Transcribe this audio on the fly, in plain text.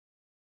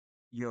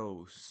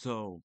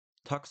So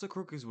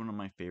Toxicroak is one of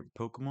my favorite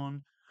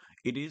Pokemon.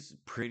 It is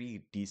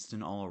pretty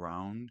decent all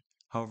around.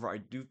 However, I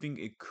do think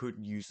it could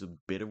use a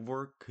bit of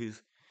work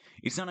because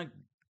it's not a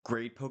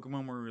great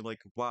Pokemon where you're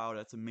like, wow,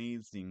 that's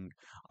amazing.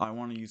 I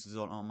want to use this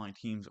on all my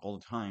teams all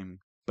the time.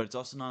 But it's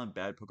also not a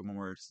bad Pokemon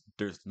where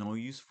there's no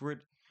use for it.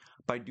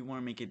 But I do want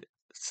to make it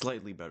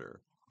slightly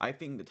better. I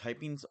think the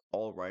typing's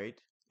alright.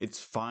 It's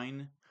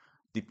fine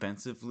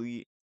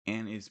defensively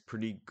and is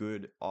pretty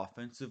good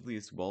offensively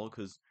as well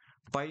because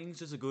fighting is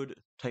just a good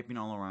typing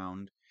all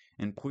around,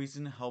 and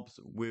poison helps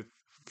with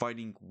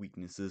fighting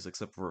weaknesses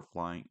except for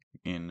flying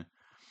in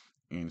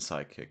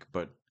psychic,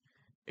 but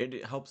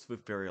it helps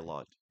with fairy a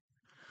lot.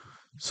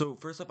 So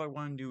first up I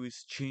want to do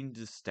is change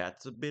the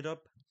stats a bit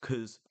up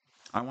because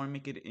I want to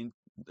make it in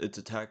its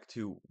attack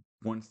to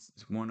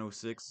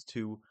 106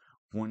 to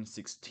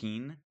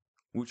 116,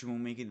 which will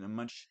make it a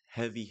much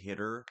heavy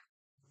hitter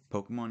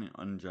Pokemon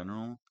in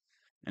general.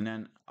 And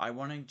then I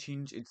want to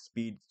change its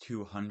speed to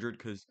 100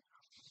 because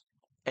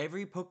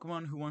every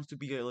Pokemon who wants to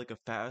be like a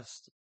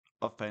fast,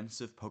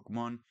 offensive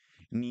Pokemon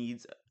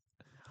needs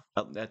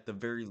at the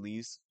very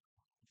least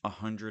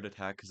 100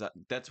 attack because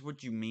that's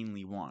what you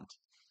mainly want.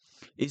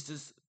 It's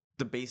just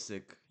the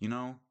basic, you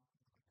know?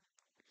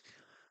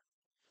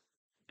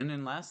 And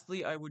then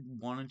lastly, I would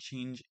want to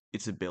change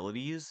its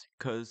abilities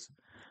because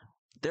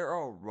they're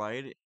all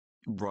right.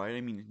 Right,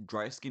 I mean,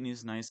 dry skin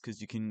is nice because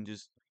you can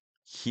just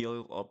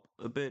heal up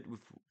a bit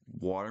with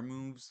water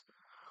moves,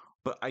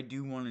 but I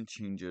do want to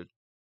change it.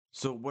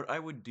 So what I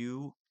would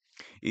do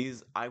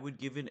is I would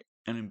give it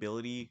an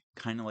ability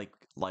kind of like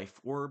Life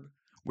Orb,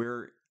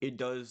 where it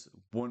does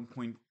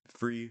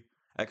 1.3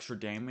 extra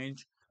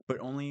damage, but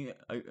only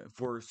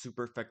for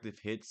super effective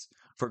hits.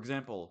 For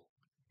example,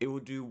 it will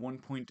do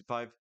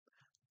 1.5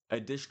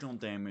 additional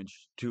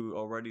damage to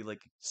already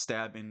like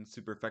stab and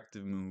super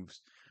effective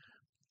moves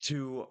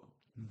to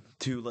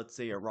let's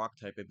say a rock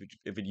type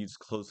if it uses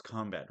close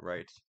combat,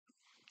 right?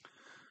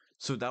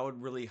 So that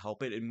would really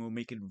help it and will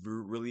make it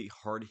really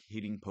hard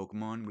hitting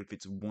Pokemon with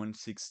its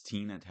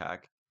 116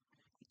 attack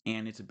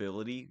and its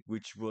ability,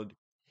 which would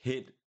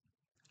hit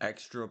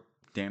extra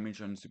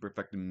damage on super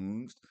effective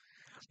moves.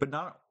 But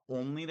not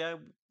only that,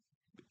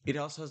 it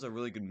also has a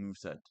really good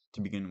moveset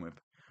to begin with.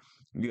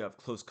 You have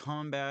Close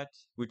Combat,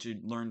 which I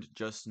learned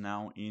just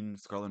now in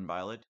Scarlet and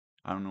Violet.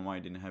 I don't know why I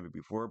didn't have it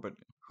before, but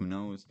who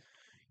knows.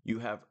 You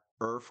have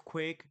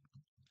Earthquake.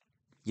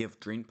 You have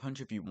Drain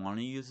Punch if you want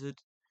to use it.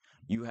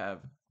 You have,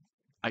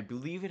 I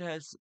believe it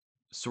has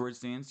Swords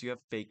Dance. You have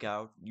Fake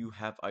Out. You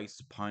have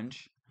Ice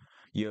Punch.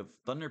 You have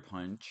Thunder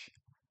Punch.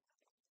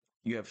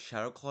 You have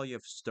Shadow Claw, you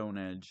have Stone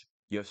Edge,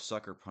 you have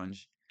Sucker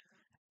Punch,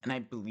 and I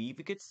believe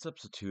it gets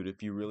Substitute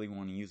if you really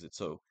want to use it.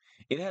 So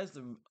it has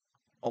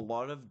a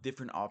lot of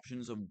different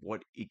options of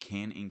what it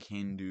can and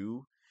can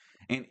do,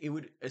 and it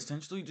would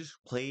essentially just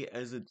play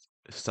as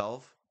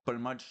itself, but a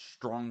much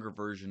stronger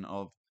version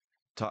of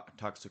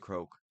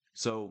Toxicroak.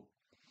 So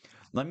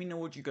let me know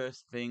what you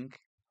guys think.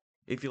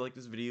 If you like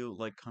this video,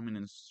 like, comment,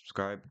 and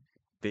subscribe.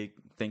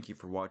 Thank you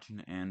for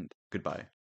watching, and goodbye.